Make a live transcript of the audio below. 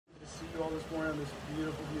you all this morning on this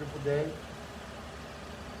beautiful, beautiful day.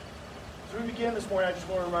 As we begin this morning, I just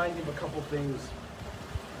want to remind you of a couple things.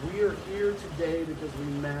 We are here today because we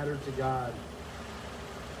matter to God.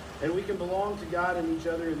 And we can belong to God and each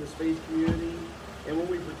other in this faith community. And when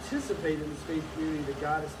we participate in this faith community that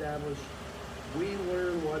God established, we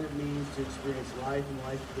learn what it means to experience life and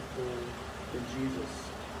life to the full in Jesus.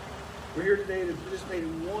 We're here today to participate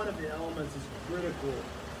in one of the elements that's critical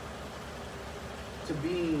to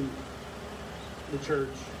being the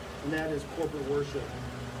church, and that is corporate worship.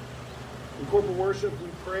 In corporate worship, we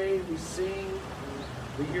pray, we sing,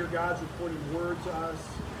 we hear God's reported word to us.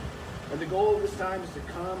 And the goal of this time is to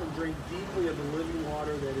come and drink deeply of the living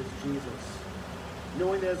water that is Jesus.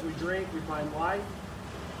 Knowing that as we drink, we find life,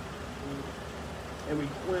 and we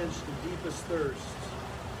quench the deepest thirst.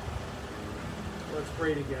 Let's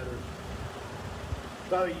pray together.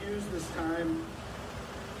 Father, use this time,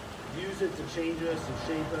 use it to change us and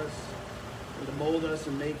shape us, and to mold us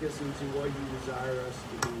and make us into what you desire us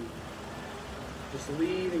to be. Just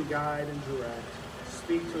lead and guide and direct.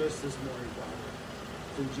 Speak to us this morning, Father.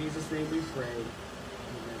 In Jesus' name we pray.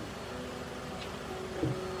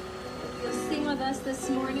 Amen. You'll sing with us this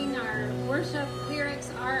morning. Our worship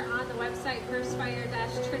lyrics are on the website,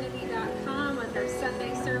 firstfire-trinity.com, under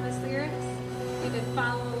Sunday service lyrics. You can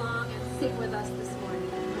follow along and sing with us this morning.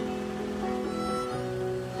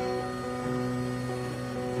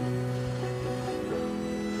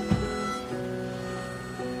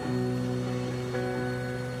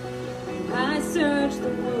 Search the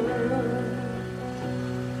world,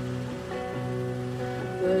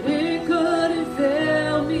 but it couldn't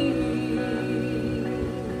fail me.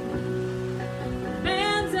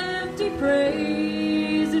 Man's empty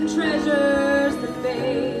praise and treasures that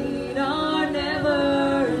fade are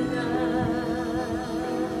never enough.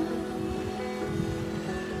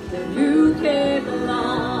 Then you came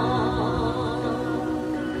along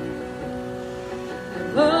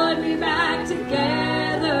and put me back together.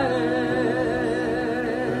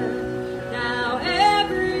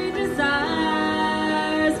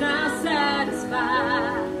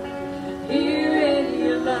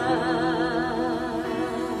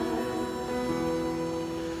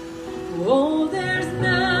 Oh, there's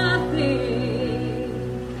nothing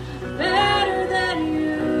better than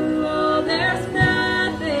you. Oh, there's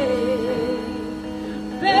nothing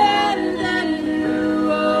better than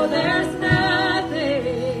you. Oh, there's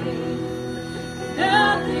nothing.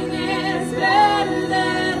 Nothing is better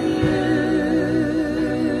than you.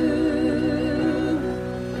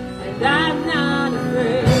 And I'm not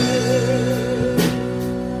afraid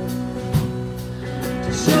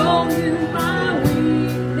to show you my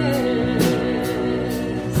weakness.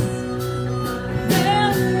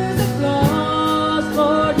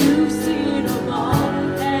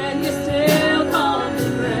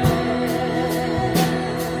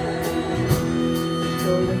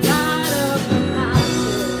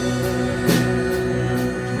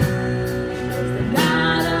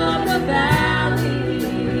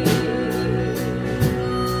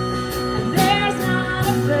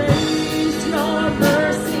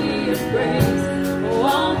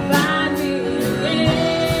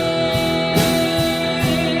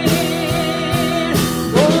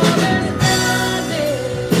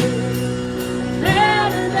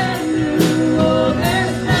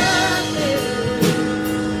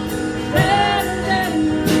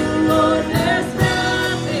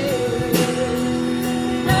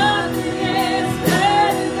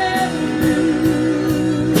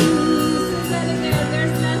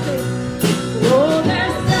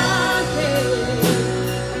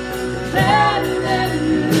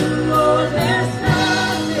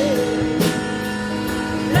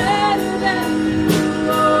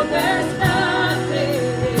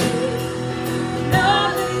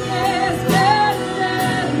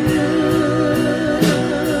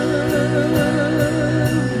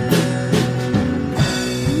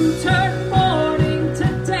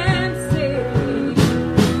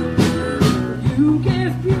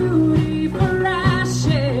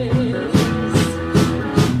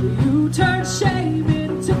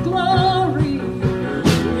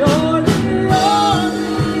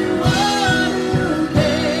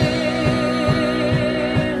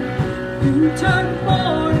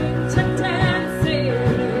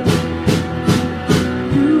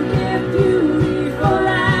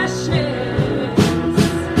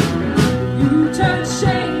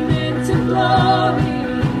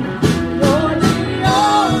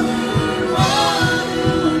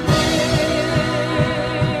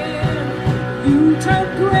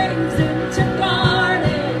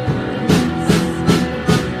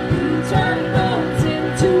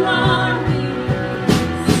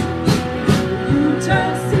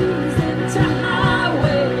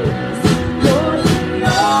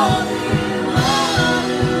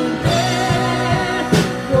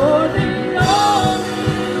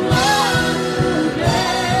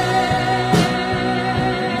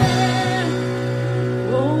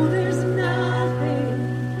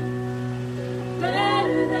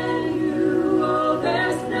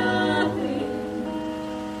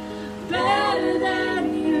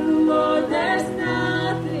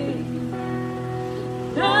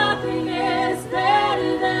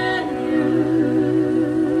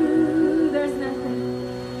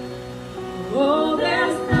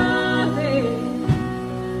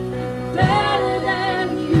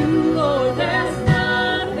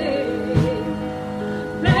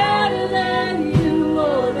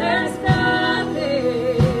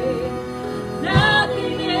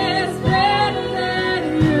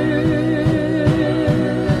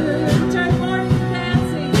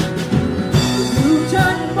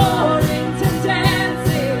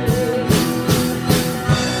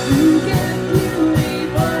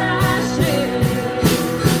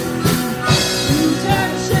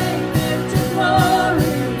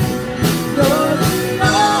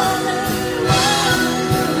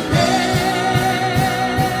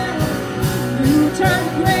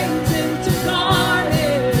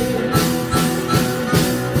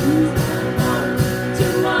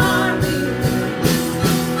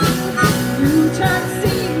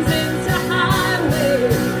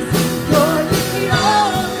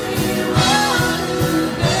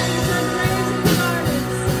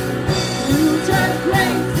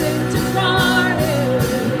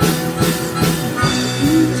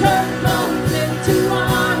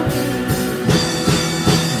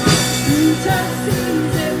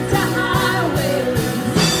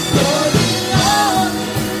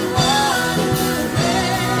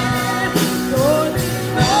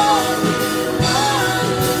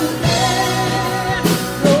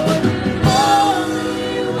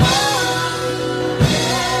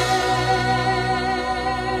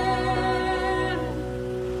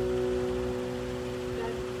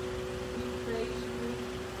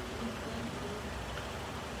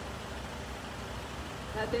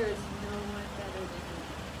 that there is no one better than you.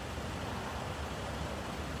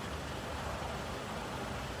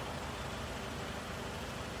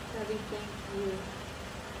 God, we thank you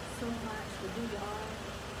so much for who you are.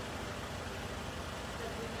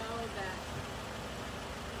 That we know that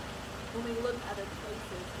when we look other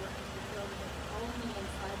places, we're unfulfilled, but only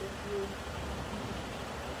inside of you.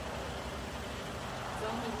 It's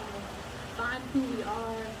only when we find who we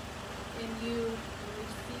are in you, when we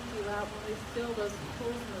seek you out, when we fill those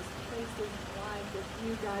holes and those places in life with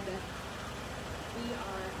you, God, that we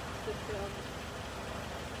are fulfilled.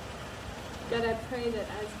 God, I pray that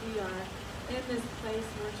as we are in this place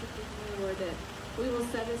worshiping you, Lord, that we will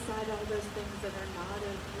set aside all those things that are not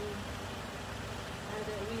of you. God,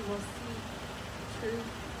 that we will seek truth.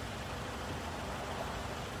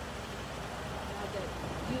 God, that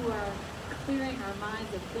you are clearing our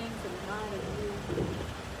minds of things that are not of you.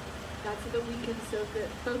 God, so that we can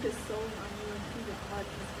focus solely on you and who you are,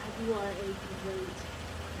 because God, you are a great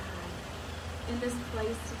God. In this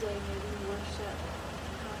place today, may we worship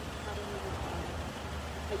how incredible you are,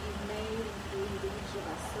 that you've made and created each of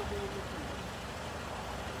us so very differently.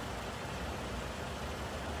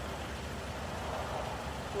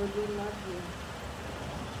 Lord, we love you,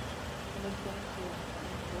 and we thank you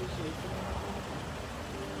and praise you for everything.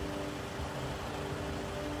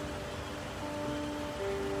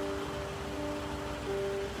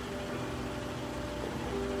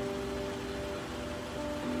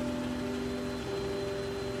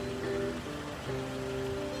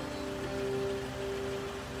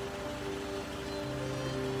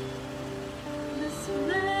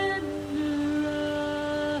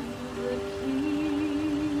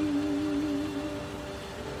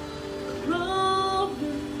 Roll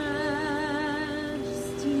the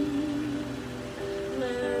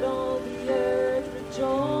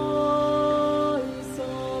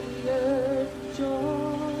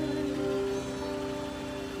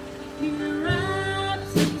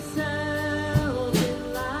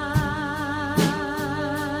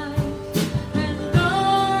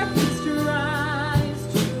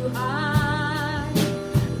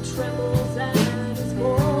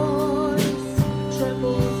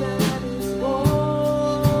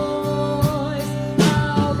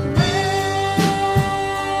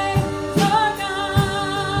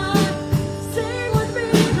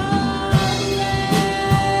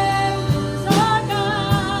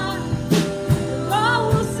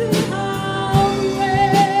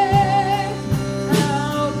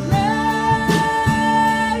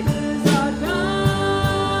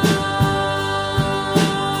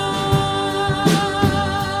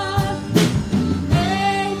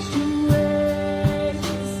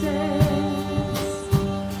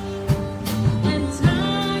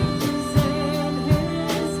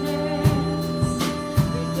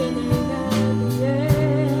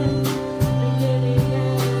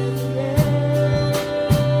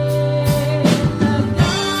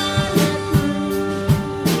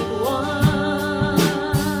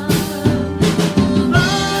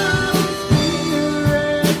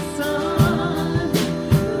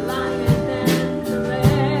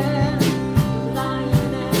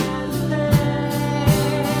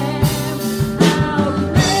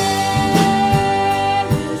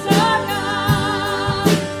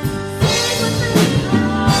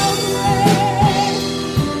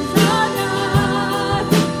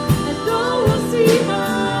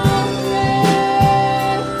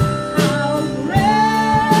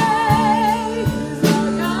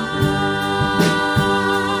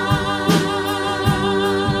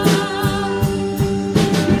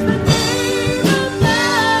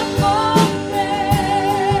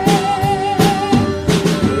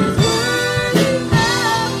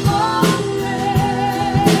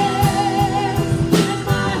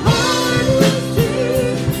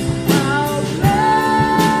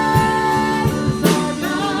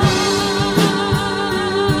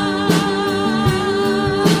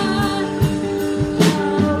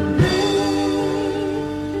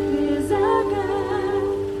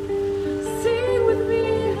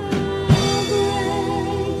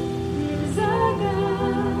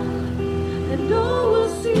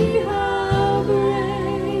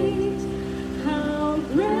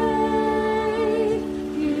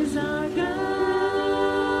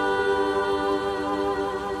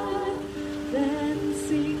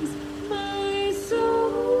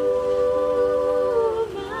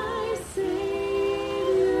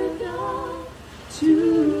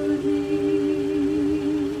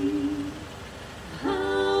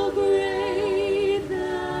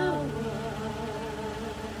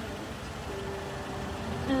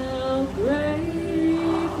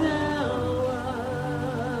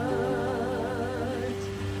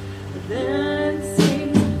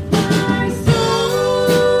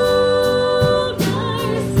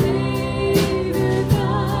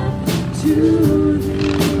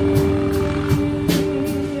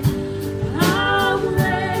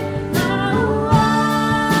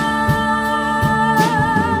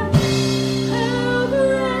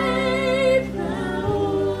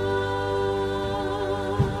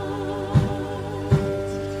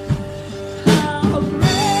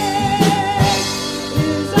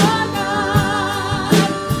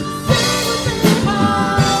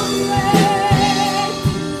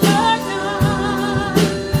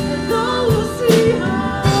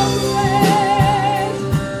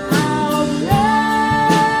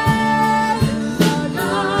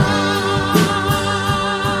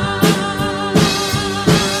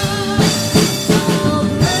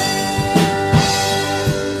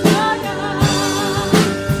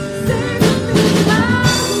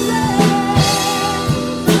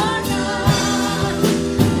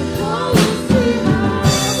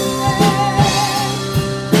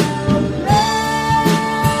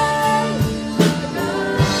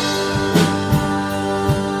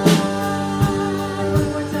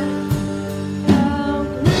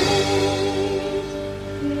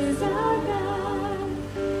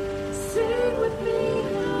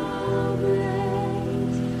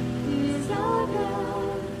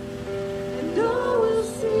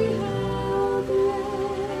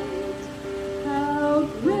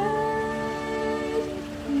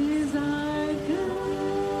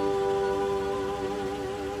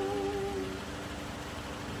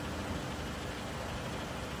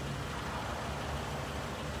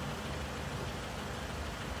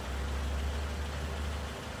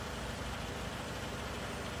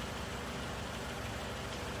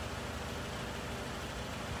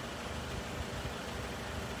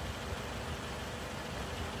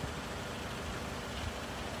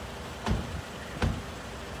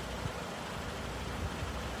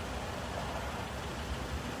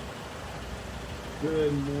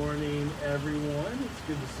Good morning, everyone. It's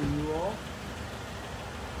good to see you all.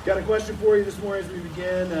 Got a question for you this morning as we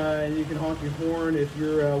begin, and you can honk your horn if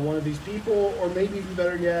you're one of these people, or maybe even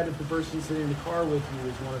better yet, if the person sitting in the car with you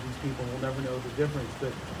is one of these people. We'll never know the difference.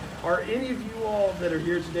 But are any of you all that are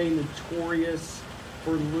here today notorious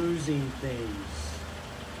for losing things?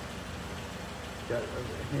 Got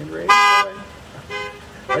a hand raised?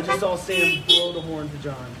 I just saw Sam blow the horn to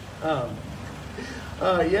John.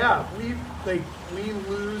 Yeah, we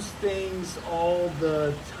lose things all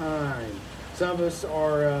the time. Some of us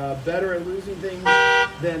are better at losing things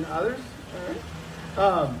than others.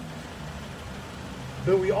 All right.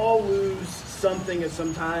 But we all lose something at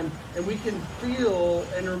some time, and we can feel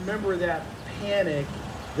and remember that panic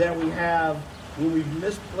that we have when we've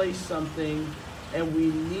misplaced something and we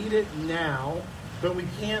need it now, but we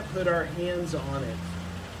can't put our hands on it.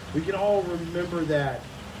 We can all remember that.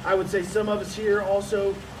 I would say some of us here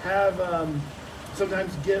also have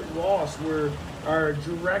sometimes get lost where our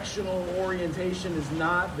directional orientation is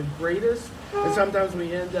not the greatest, and sometimes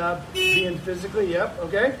we end up being physically,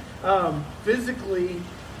 physically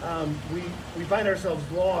we find ourselves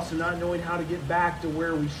lost and not knowing how to get back to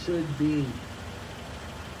where we should be.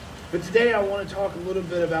 But today I want to talk a little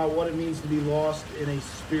bit about what it means to be lost in a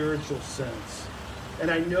spiritual sense. And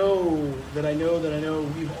I know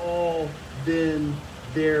we've all been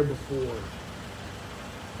there before.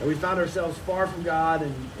 And we found ourselves far from God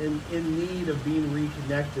and in need of being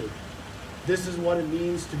reconnected. This is what it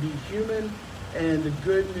means to be human, and the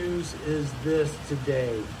good news is this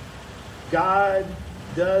today. God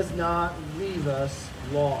does not leave us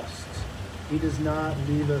lost. He does not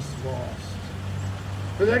leave us lost.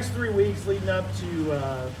 For the next 3 weeks leading up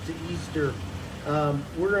to Easter,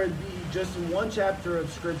 we're going to be just in one chapter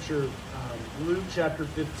of Scripture, Luke chapter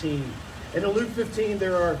 15. And in Luke 15,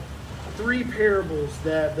 there are 3 parables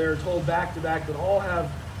that they're told back to back that all have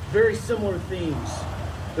very similar themes.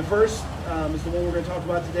 The first is the one we're going to talk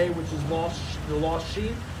about today, which is the lost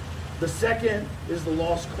sheep. The second is the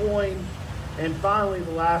lost coin. And finally,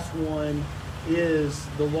 the last one is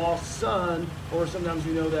the lost son, or sometimes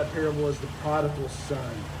we know that parable as the prodigal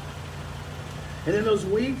son. And in those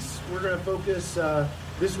weeks, we're going to focus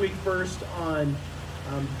this week first on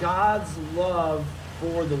God's love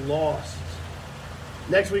for the lost.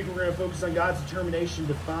 Next week, we're going to focus on God's determination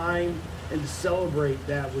to find and to celebrate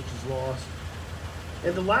that which is lost.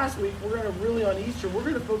 And the last week, we're going to really, on Easter, we're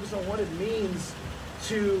going to focus on what it means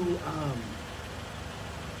to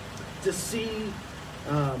see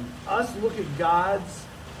us look at God's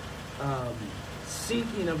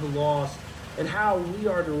seeking of the lost and how we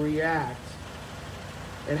are to react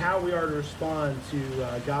and how we are to respond to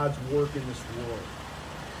God's work in this world.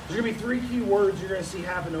 There's going to be 3 key words you're going to see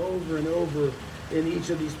happen over and over in each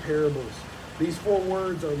of these parables. These 4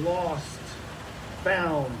 words are lost,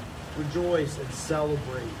 found, rejoice, and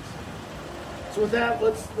celebrate. So with that,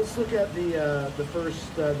 let's look at the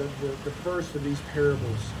first of these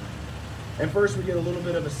parables. And first we get a little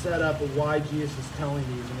bit of a setup of why Jesus is telling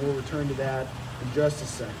these, and we'll return to that in just a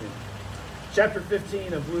second. Chapter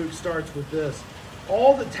 15 of Luke starts with this.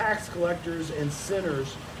 All the tax collectors and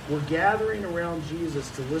sinners were gathering around Jesus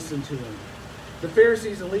to listen to him. The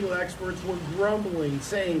Pharisees and legal experts were grumbling,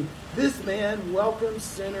 saying, "This man welcomes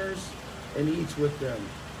sinners and eats with them."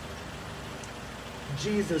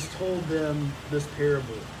 Jesus told them this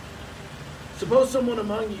parable. Suppose someone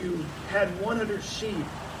among you had 100 sheep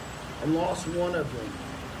and lost one of them.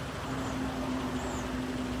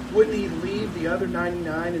 Wouldn't he leave the other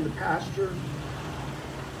 99 in the pasture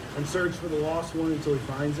and search for the lost one until he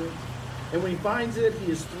finds it? And when he finds it, he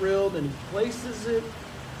is thrilled and he places it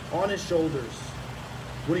on his shoulders.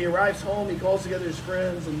 When he arrives home, he calls together his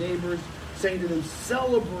friends and neighbors, saying to them,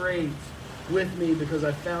 "Celebrate with me because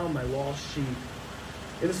I found my lost sheep."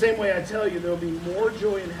 In the same way, I tell you, there will be more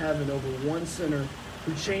joy in heaven over one sinner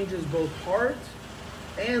who changes both heart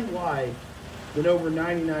and life than over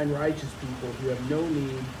 99 righteous people who have no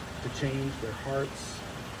need to change their hearts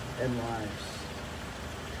and lives.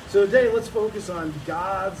 So today, let's focus on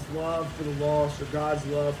God's love for the lost, or God's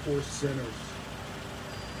love for sinners.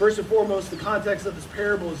 First and foremost, the context of this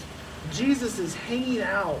parable is Jesus is hanging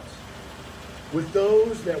out with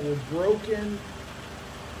those that were broken,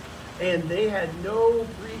 and they had no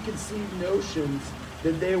preconceived notions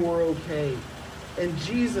that they were okay. And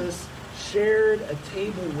Jesus shared a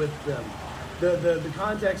table with them. The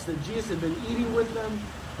context that Jesus had been eating with them,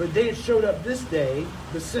 but they had showed up this day,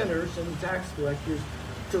 the sinners and the tax collectors,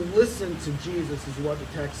 to listen to Jesus, is what the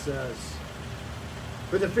text says.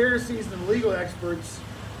 For the Pharisees and the legal experts,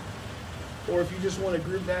 or if you just want to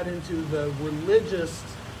group that into the religious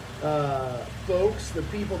folks, the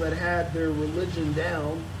people that had their religion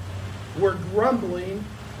down, were grumbling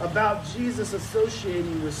about Jesus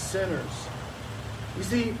associating with sinners. You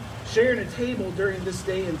see, sharing a table during this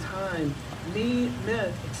day and time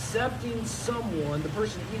meant accepting someone, the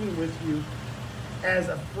person eating with you, as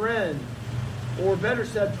a friend, or better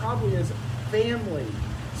said, probably as family.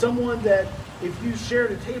 Someone that if you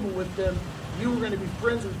shared a table with them, you were going to be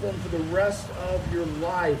friends with them for the rest of your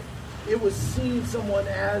life. It was seeing someone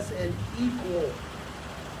as an equal.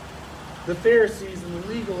 The Pharisees and the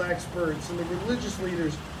legal experts and the religious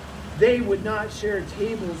leaders, they would not share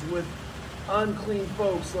tables with unclean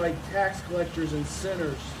folks like tax collectors and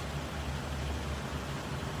sinners.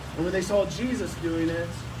 And when they saw Jesus doing it,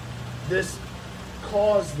 this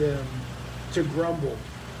caused them to grumble.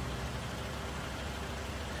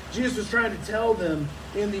 Jesus was trying to tell them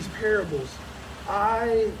in these parables,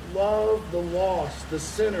 I love the lost, the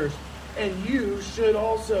sinners, and you should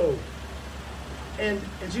also. And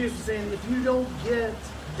Jesus was saying, if you don't get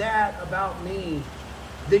that about me,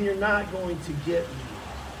 then you're not going to get me.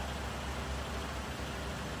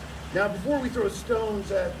 Now, before we throw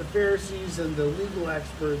stones at the Pharisees and the legal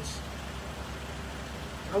experts,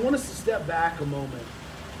 I want us to step back a moment.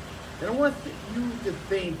 And I want you to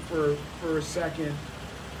think for a second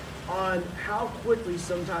on how quickly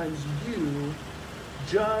sometimes you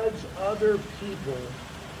judge other people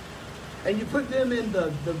and you put them in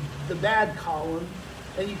the bad column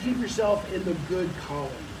and you keep yourself in the good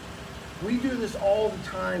column. We do this all the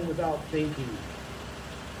time without thinking.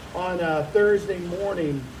 On Thursday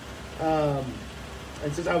morning,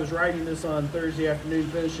 and since I was writing this on Thursday afternoon,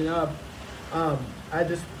 finishing up, I had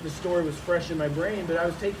this story was fresh in my brain, but I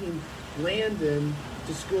was taking Landon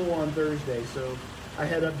to school on Thursday. So I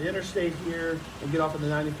head up the interstate here and get off of the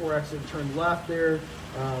 94 exit and turn left there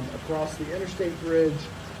across the interstate bridge.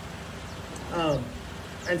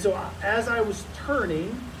 And so as I was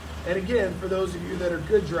turning, and again, for those of you that are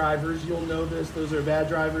good drivers, you'll know this. Those are bad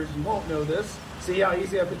drivers, you won't know this. See how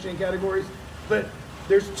easy I put you in categories? But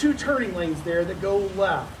there's two turning lanes there that go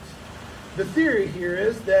left. The theory here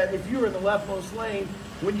is that if you're in the leftmost lane,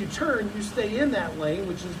 when you turn, you stay in that lane,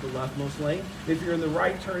 which is the leftmost lane. If you're in the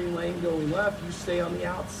right turning lane going left, you stay on the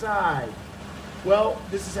outside. Well,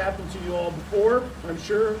 this has happened to you all before, I'm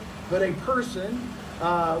sure, but a person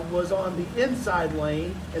was on the inside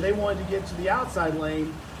lane, and they wanted to get to the outside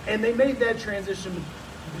lane, and they made that transition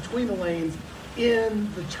between the lanes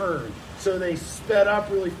in the turn. So they sped up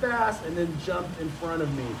really fast and then jumped in front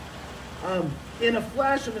of me. In a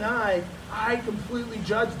flash of an eye, I completely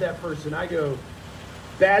judged that person. I go,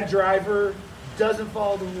 bad driver, doesn't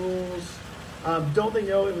follow the rules. Don't they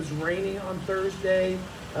know it was raining on Thursday?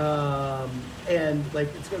 And like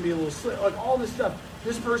it's going to be a little slick. Like all this stuff.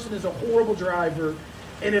 This person is a horrible driver.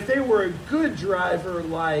 And if they were a good driver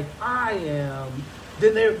like I am,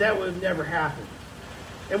 then that would have never happened.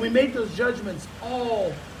 And we make those judgments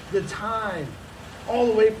all the time. All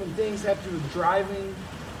the way from things that have to do with driving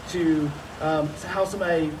to how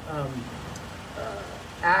somebody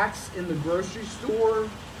acts in the grocery store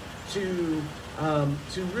to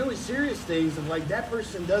really serious things of like that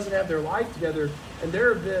person doesn't have their life together and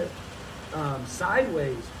they're a bit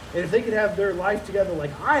sideways. And if they could have their life together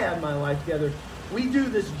like I had my life together, we do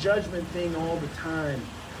this judgment thing all the time.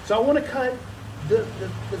 So I want to cut the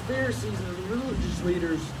Pharisees and the religious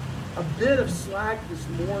leaders a bit of slack this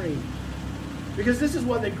morning because this is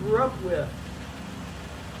what they grew up with.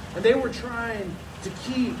 And they were trying to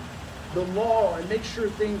keep the law and make sure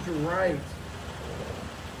things were right.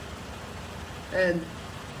 And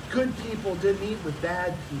good people didn't eat with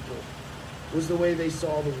bad people was the way they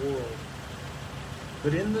saw the world.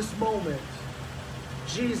 But in this moment,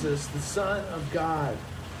 Jesus, the Son of God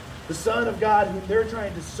whom they're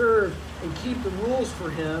trying to serve and keep the rules for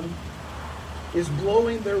him, is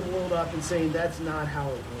blowing their world up and saying that's not how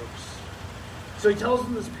it works. So he tells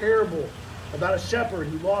them this parable about a shepherd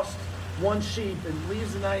who lost one sheep and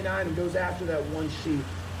leaves the 99 and goes after that one sheep.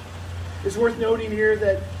 It's worth noting here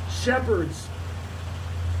that shepherds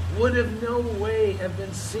would have no way have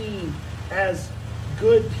been seen as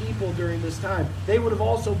good people during this time. They would have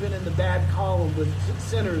also been in the bad column with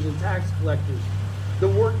sinners and tax collectors. The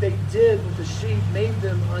work they did with the sheep made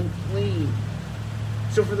them unclean.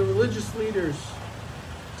 So for the religious leaders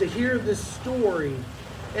to hear this story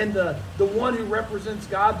and the one who represents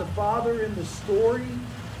God the Father in the story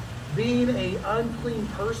being an unclean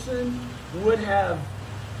person would have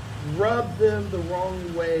rubbed them the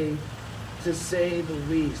wrong way, to say the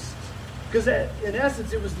least. Because in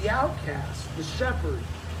essence, it was the outcast, the shepherd,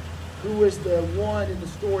 who was the one in the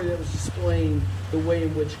story that was displaying the way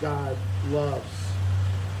in which God loves.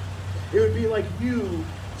 It would be like you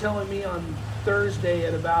telling me on Thursday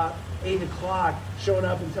at about 8 o'clock, showing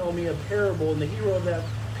up and telling me a parable, and the hero of that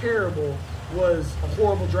parable was a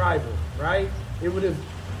horrible driver, right?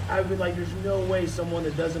 I've been like, there's no way someone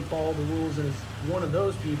that doesn't follow the rules and is one of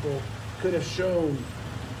those people could have shown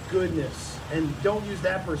goodness. And don't use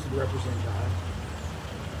that person to represent God.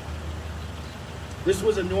 This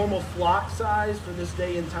was a normal flock size for this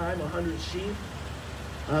day and time, 100 sheep.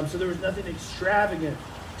 So there was nothing extravagant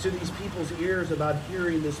to these people's ears about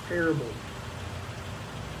hearing this parable.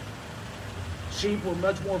 Sheep were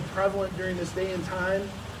much more prevalent during this day and time,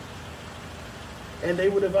 and they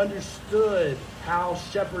would have understood how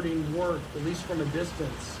shepherding worked, at least from a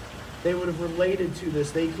distance. They would have related to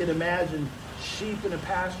this. They could imagine sheep in a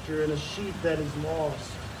pasture and a sheep that is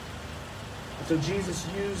lost. And so Jesus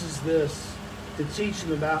uses this to teach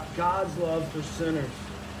them about God's love for sinners.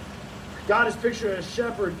 God is pictured as a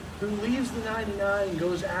shepherd who leaves the 99 and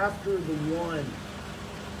goes after the one.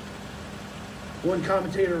 One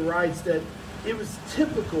commentator writes that it was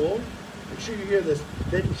typical, make sure you hear this,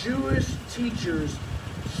 that Jewish teachers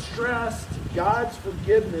stressed God's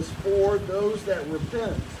forgiveness for those that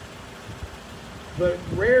repent. But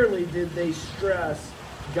rarely did they stress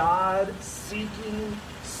God seeking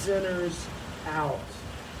sinners out.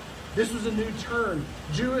 This was a new term.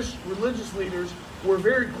 Jewish religious leaders were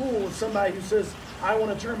very cool with somebody who says, I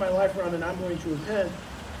want to turn my life around and I'm going to repent.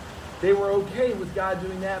 They were okay with God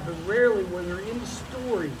doing that, but rarely were there any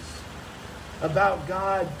stories about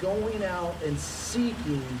God going out and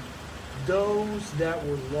seeking those that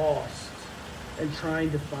were lost and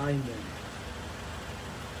trying to find them.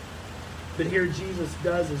 But here Jesus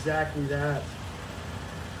does exactly that.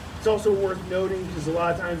 It's also worth noting, because a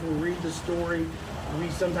lot of times when we read the story, we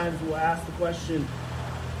sometimes will ask the question,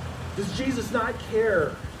 does Jesus not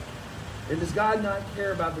care? And does God not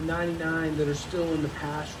care about the 99 that are still in the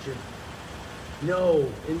pasture? No,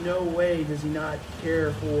 in no way does he not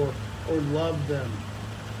care for or love them.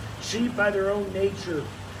 Sheep by their own nature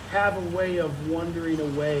have a way of wandering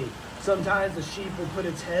away. Sometimes the sheep will put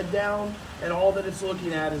its head down and all that it's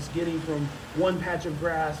looking at is getting from one patch of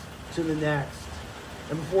grass to the next.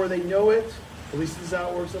 And before they know it, at least this is how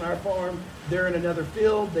it works on our farm, they're in another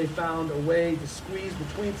field. They found a way to squeeze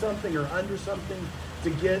between something or under something to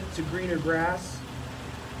get to greener grass.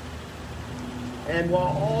 And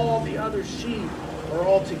while all the other sheep are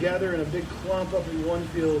all together in a big clump up in one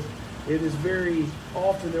field, it is very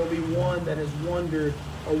often there will be one that has wandered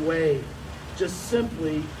away, just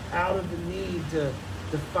simply out of the need to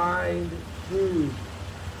find food.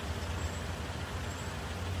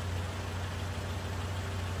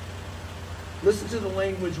 Listen to the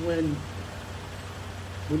language when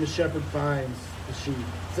the shepherd finds the sheep.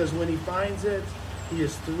 It says, when he finds it, he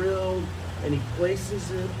is thrilled and he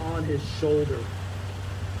places it on his shoulder.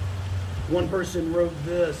 One person wrote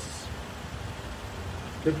this: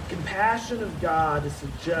 the compassion of God is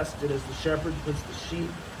suggested as the shepherd puts the sheep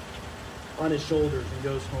on his shoulders and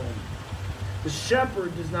goes home. The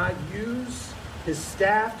shepherd does not use his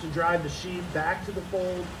staff to drive the sheep back to the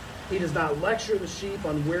fold. He does not lecture the sheep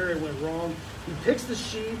on where it went wrong. He picks the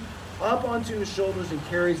sheep up onto his shoulders and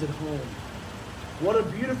carries it home. What a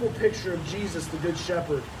beautiful picture of Jesus, the Good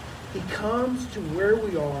Shepherd. He comes to where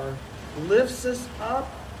we are, lifts us up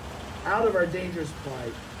out of our dangerous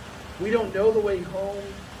plight. We don't know the way home,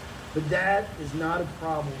 but that is not a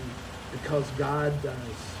problem because God does.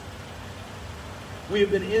 We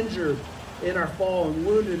have been injured in our fall and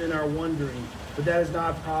wounded in our wandering, but that is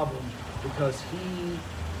not a problem because he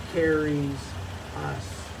carries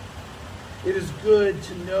us. It is good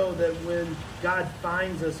to know that when God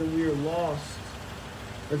finds us and we are lost,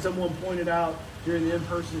 and someone pointed out during the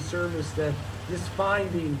in-person service that this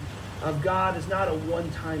finding of God is not a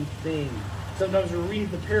one-time thing. Sometimes we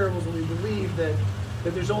read the parables and we believe that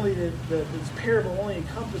there's only this parable only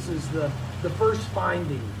encompasses the first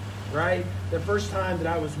finding, right? The first time that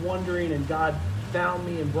I was wandering and God found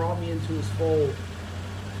me and brought me into his fold.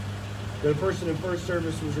 The person in first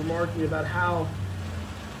service was remarking about how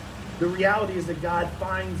the reality is that God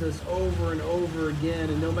finds us over and over again,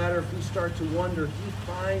 and no matter if we start to wonder, he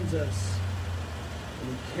finds us and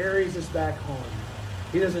he carries us back home.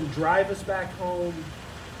 He doesn't drive us back home.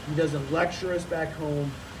 He doesn't lecture us back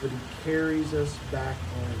home, but he carries us back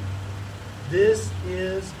home. This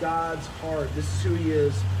is God's heart. This is who he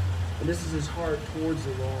is, and this is his heart towards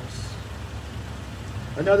the lost.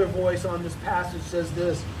 Another voice on this passage says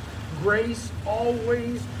this: grace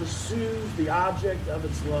always pursues the object of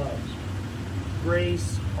its love.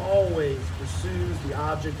 Grace always pursues the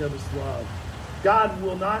object of its love. God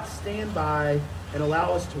will not stand by and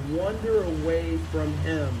allow us to wander away from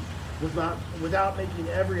him without making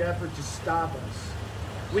every effort to stop us.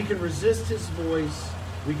 We can resist his voice.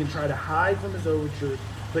 We can try to hide from his overtures.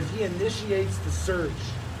 But he initiates the search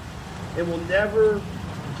and will never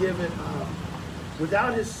give it up.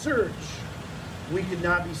 Without his search, we could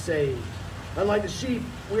not be saved. Unlike the sheep,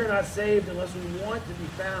 we are not saved unless we want to be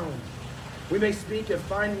found. We may speak of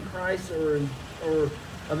finding Christ or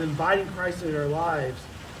of inviting Christ into our lives,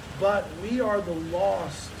 but we are the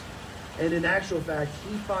lost. And in actual fact,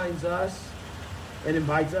 he finds us and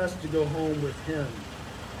invites us to go home with him.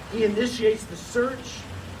 He initiates the search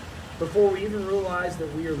before we even realize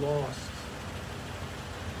that we are lost.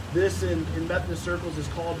 This in Methodist circles is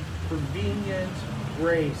called prevenient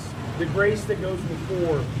grace. The grace that goes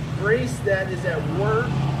before. Grace that is at work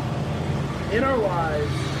in our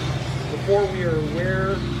lives before we are aware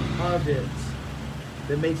of it.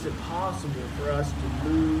 That makes it possible for us to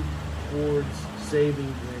move towards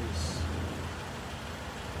saving grace.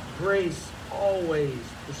 Grace always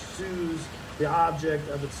pursues the object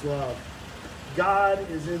of its love. God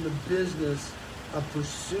is in the business of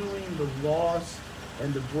pursuing the lost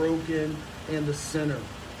and the broken and the sinner.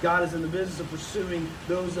 God is in the business of pursuing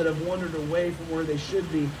those that have wandered away from where they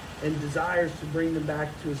should be and desires to bring them back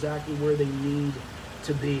to exactly where they need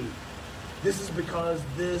to be. This is because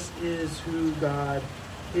this is who God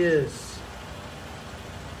is.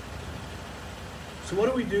 So what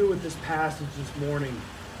do we do with this passage this morning?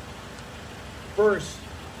 First,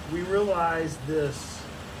 we realize this,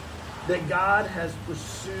 that God has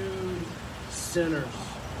pursued sinners.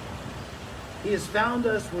 He has found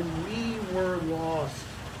us when we were lost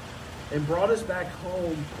and brought us back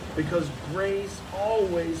home because grace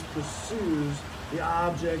always pursues the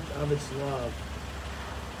object of its love.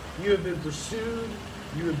 You have been pursued,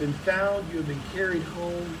 you have been found, you have been carried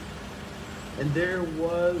home, and there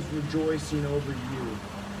was rejoicing over you.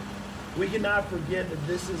 We cannot forget that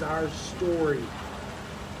this is our story.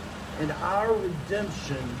 And our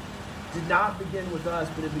redemption did not begin with us,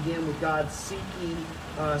 but it began with God seeking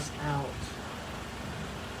us out.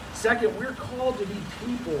 Second, we're called to be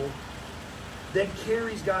people that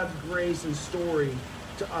carries God's grace and story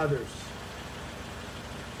to others.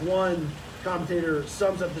 One commentator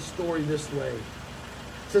sums up the story this way. It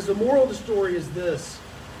says, the moral of the story is this: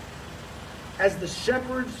 as the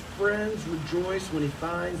shepherd's friends rejoice when he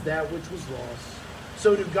finds that which was lost,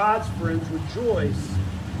 so do God's friends rejoice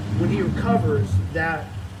when he recovers that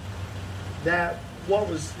what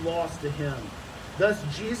was lost to him. Thus,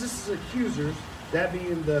 Jesus' accusers, that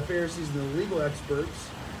being the Pharisees and the legal experts,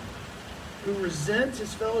 who resent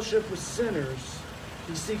his fellowship with sinners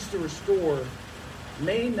he seeks to restore,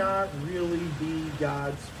 may not really be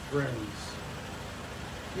God's friends.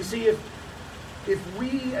 You see, if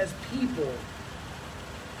we as people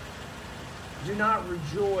do not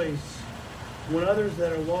rejoice when others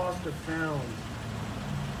that are lost are found,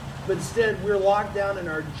 but instead we're locked down in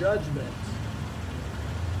our judgment,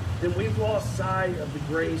 then we've lost sight of the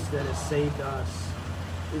grace that has saved us.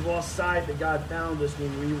 We've lost sight that God found us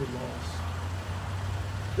when we were lost.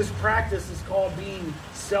 This practice is called being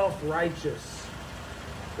self-righteous,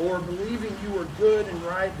 or believing you are good and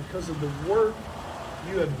right because of the work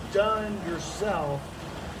you have done yourself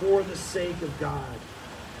for the sake of God.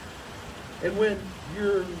 And when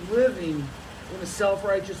you're living in a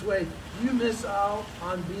self-righteous way, you miss out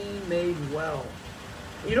on being made well.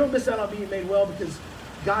 You don't miss out on being made well because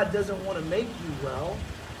God doesn't want to make you well.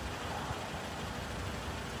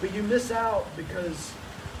 But you miss out because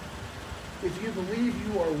if you believe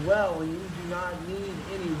you are well and you do not need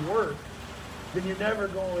any work, then you're never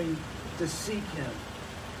going to seek him.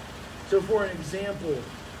 So for an example,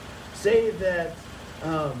 say that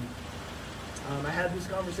I had this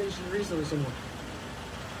conversation recently with someone.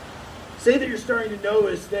 Say that you're starting to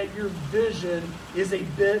notice that your vision is a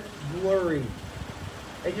bit blurry.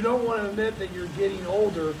 And you don't want to admit that you're getting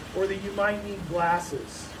older or that you might need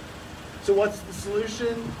glasses. So what's the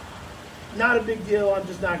solution? Not a big deal. I'm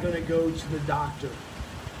just not going to go to the doctor.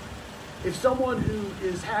 If someone who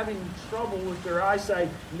is having trouble with their eyesight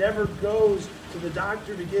never goes to the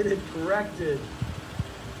doctor to get it corrected,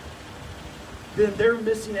 then they're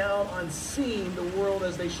missing out on seeing the world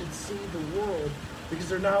as they should see the world because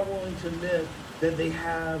they're not willing to admit that they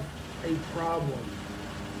have a problem.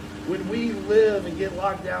 When we live and get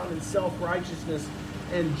locked down in self-righteousness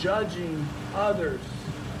and judging others,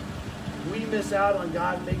 we miss out on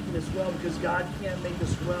God making us well because God can't make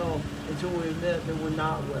us well until we admit that we're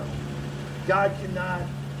not well. God cannot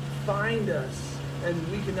find us,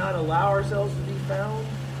 and we cannot allow ourselves to be found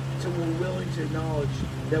until we're willing to acknowledge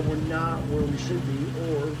that we're not where we should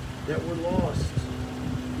be or that we're lost.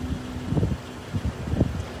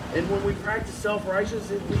 And when we practice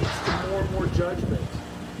self-righteousness, it leads to more and more judgment.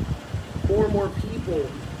 more and more people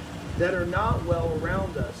that are not well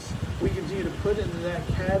around us, we continue to put into that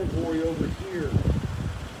category over here.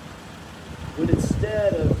 When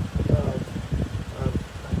instead of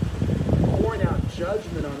pouring out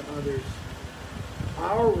judgment on others,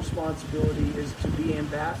 our responsibility is to be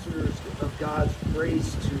ambassadors of God's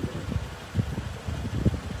grace to them.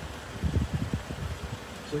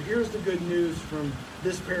 So here's the good news from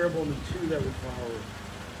this parable and the two that we follow.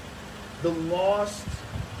 The lost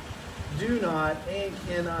do not and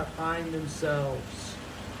cannot find themselves.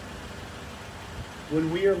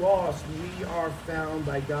 When we are lost, we are found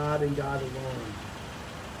by God and God alone.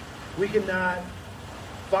 We cannot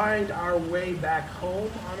find our way back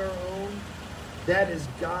home on our own. That is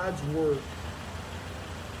God's work.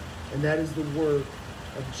 And that is the work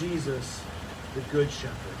of Jesus, the Good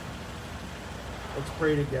Shepherd. Let's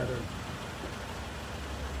pray together.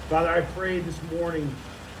 Father, I pray this morning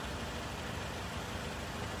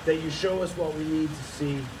that you show us what we need to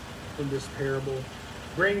see from this parable.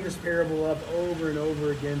 Bring this parable up over and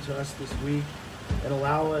over again to us this week and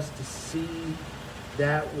allow us to see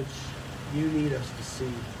that which you need us to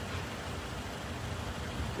see.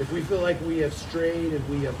 If we feel like we have strayed, if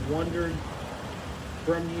we have wandered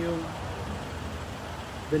from you,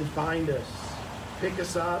 then find us. Pick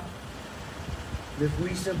us up. If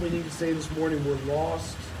we simply need to say this morning we're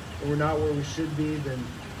lost and we're not where we should be, then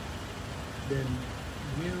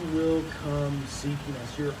you will come seeking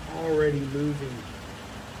us. You're already moving.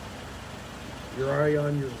 You're already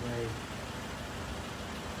on your way.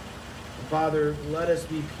 And Father, let us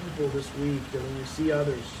be people this week that when we see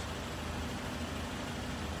others,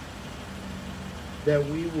 that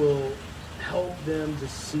we will help them to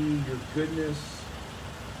see your goodness,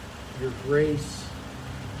 your grace.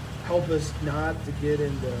 Help us not to get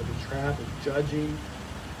into the trap of judging,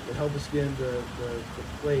 but help us get into the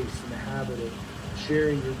place and the habit of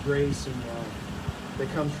sharing your grace and love that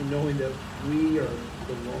comes from knowing that we are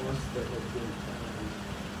the lost that have been found.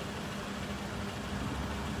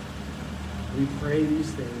 We pray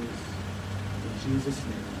these things in Jesus'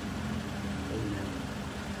 name. Amen.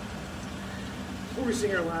 Before we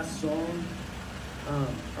sing our last song, I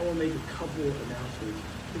want to make a couple of announcements.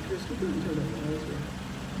 Hey, Chris, could you turn that on?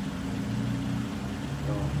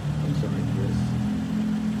 Oh, I'm sorry, Chris.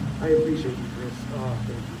 I appreciate you, Chris. Oh,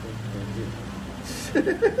 thank you.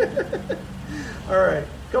 All right,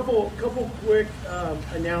 couple quick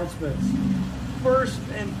announcements. First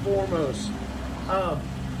and foremost,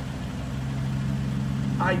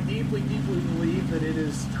 I deeply believe that it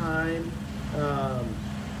is time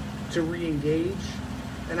to re-engage,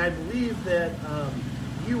 and I believe that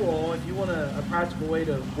you all, if you want a practical way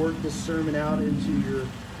to work this sermon out into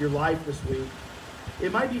your life this week,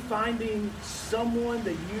 it might be finding someone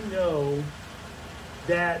that you know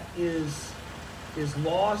that is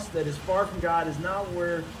lost, that is far from God, is not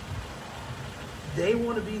where they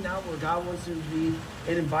want to be, not where God wants them to be,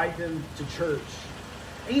 and invite them to church.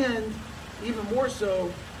 And even more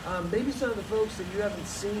so, maybe some of the folks that you haven't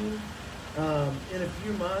seen in a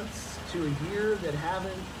few months to a year, that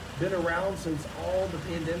haven't been around since all the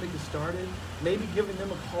pandemic has started, maybe giving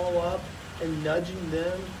them a call up and nudging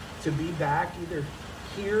them to be back either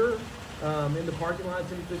here in the parking lot at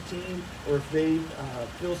 10:15, or if they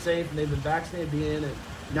feel safe and they've been vaccinated, be in at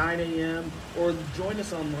 9 a.m., or join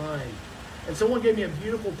us online. And someone gave me a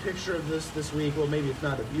beautiful picture of this week. Well, maybe it's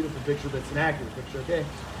not a beautiful picture, but it's an accurate picture, okay?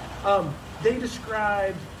 They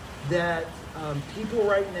described that people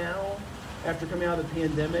right now, after coming out of the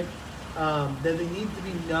pandemic, that they need to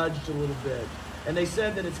be nudged a little bit. And they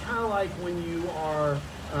said that it's kind of like when you are,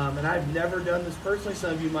 and I've never done this personally,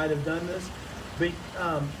 some of you might have done this, but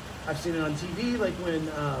I've seen it on TV, like when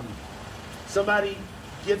somebody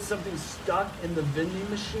gets something stuck in the vending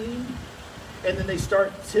machine, and then they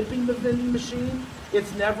start tipping the vending machine.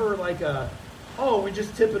 It's never like we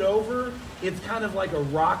just tip it over. It's kind of like a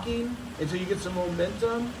rocking until you get some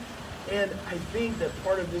momentum. And I think that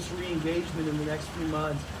part of this re-engagement in the next few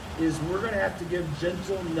months is we're going to have to give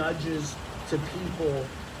gentle nudges to people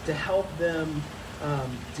to help them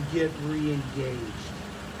to get re-engaged.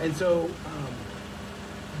 And so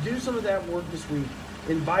do some of that work this week.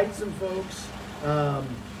 Invite some folks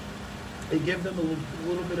and give them a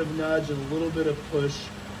little bit of nudge and a little bit of push.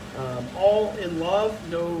 All in love,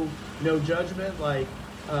 no judgment. Like,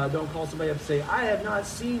 don't call somebody up and say, I have not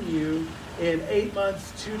seen you in 8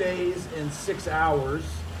 months, 2 days, and 6 hours,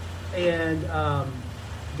 and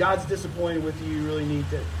God's disappointed with you. You really need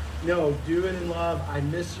to. No, do it in love. I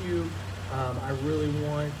miss you. I really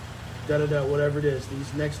want whatever it is.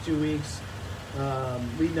 These next 2 weeks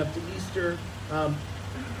leading up to Easter.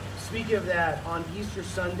 Speaking of that, on Easter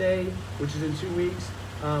Sunday, which is in 2 weeks,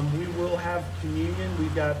 We will have communion.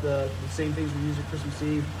 We've got the same things we use at Christmas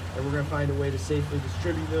Eve, and we're going to find a way to safely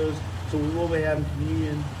distribute those. So we will be having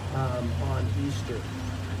communion on Easter.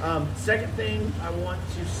 Second thing I want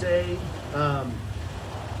to say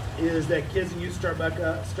is that Kids and Youth start back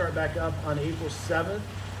up on April 7th,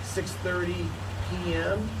 6:30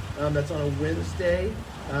 p.m. That's on a Wednesday.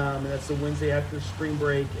 And that's the Wednesday after spring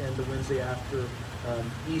break and the Wednesday after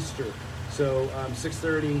Easter. So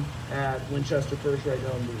 6:30 at Winchester First, right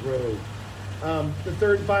down the road. The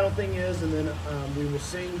third and final thing is, and then we will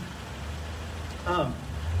sing.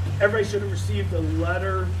 Everybody should have received a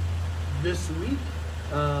letter this week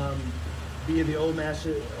via the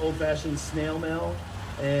old-fashioned snail mail,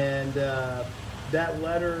 and that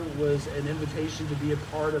letter was an invitation to be a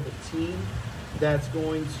part of a team that's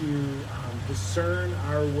going to discern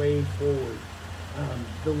our way forward.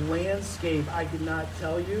 The landscape, I could not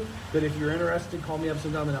tell you, but if you're interested, call me up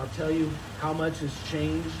sometime and I'll tell you how much has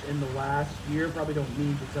changed in the last year. Probably don't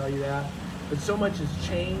need to tell you that, but so much has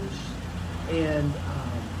changed, and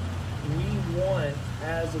we want,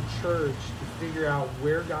 as a church, to figure out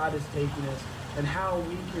where God is taking us and how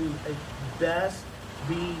we can best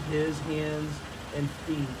be His hands and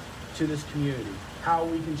feet to this community. How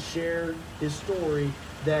we can share His story,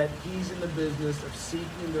 that He's in the business of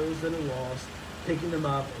seeking those that are lost, picking them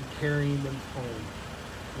up, and carrying them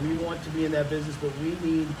home. We want to be in that business, but we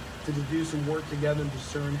need to do some work together and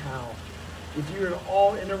discern how. If you're at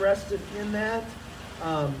all interested in that,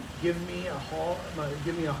 give me a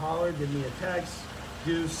holler, give me a text,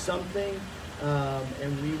 do something,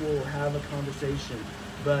 and we will have a conversation.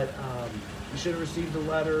 But you should have received a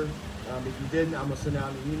letter. If you didn't, I'm going to send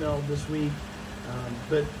out an email this week.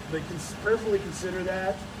 But prayerfully consider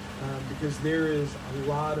that, because there is a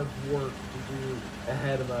lot of work to do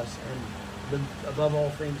ahead of us. And above all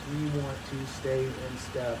things, we want to stay in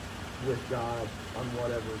step with God on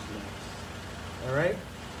whatever's next. All right?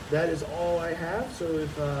 That is all I have. So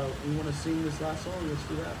if we want to sing this last song, let's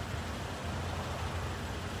do that.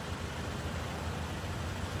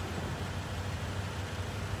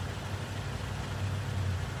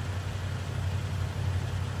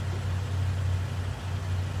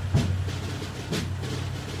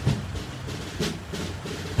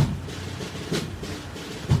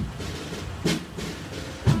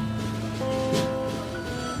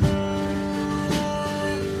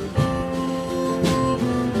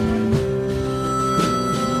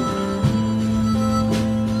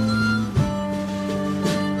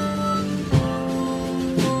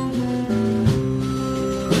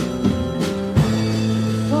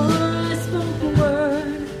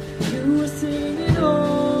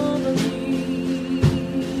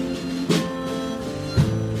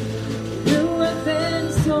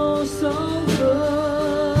 So good.